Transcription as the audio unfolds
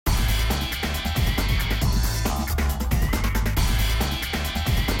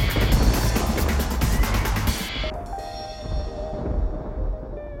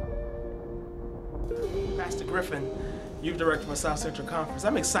Griffin, Youth Director for South Central Conference.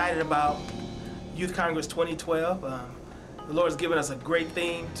 I'm excited about Youth Congress 2012. The Lord has given us a great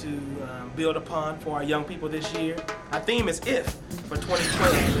theme to build upon for our young people this year. Our theme is "If" for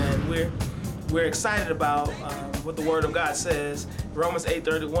 2012, and we're excited about what the Word of God says. Romans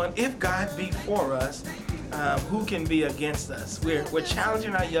 8:31. If God be for us, who can be against us? We're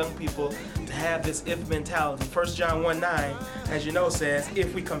challenging our young people to have this "if" mentality. 1 John 1:9, as you know, says,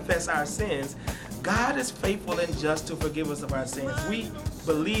 "If we confess our sins, God is faithful and just to forgive us of our sins." We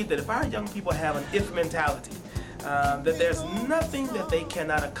believe that if our young people have an "if" mentality, that there's nothing that they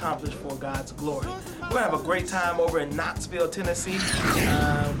cannot accomplish for God's glory. We're going to have a great time over in Knoxville, Tennessee.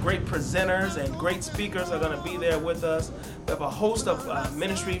 Great presenters and great speakers are going to be there with us. We have a host of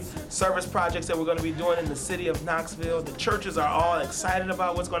ministry service projects that we're going to be doing in the city of Knoxville. The churches are all excited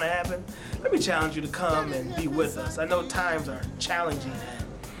about what's going to happen. Let me challenge you to come and be with us. I know times are challenging,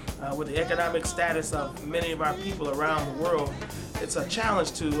 and with the economic status of many of our people around the world, it's a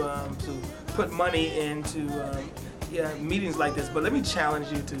challenge to put money into meetings like this. But let me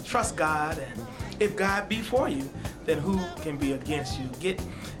challenge you to trust God, and if God be for you, then who can be against you? Get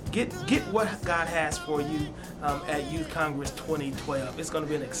what God has for you at Youth Congress 2012. It's going to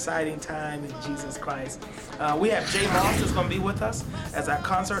be an exciting time in Jesus Christ. We have Jay Moss that's going to be with us as our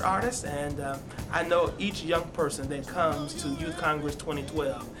concert artist, and I know each young person that comes to Youth Congress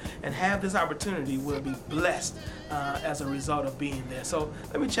 2012 and have this opportunity will be blessed as a result of being there. So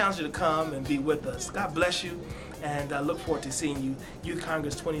let me challenge you to come and be with us. God bless you, and I look forward to seeing you Youth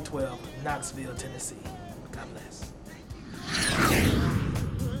Congress 2012, Knoxville, Tennessee. God bless.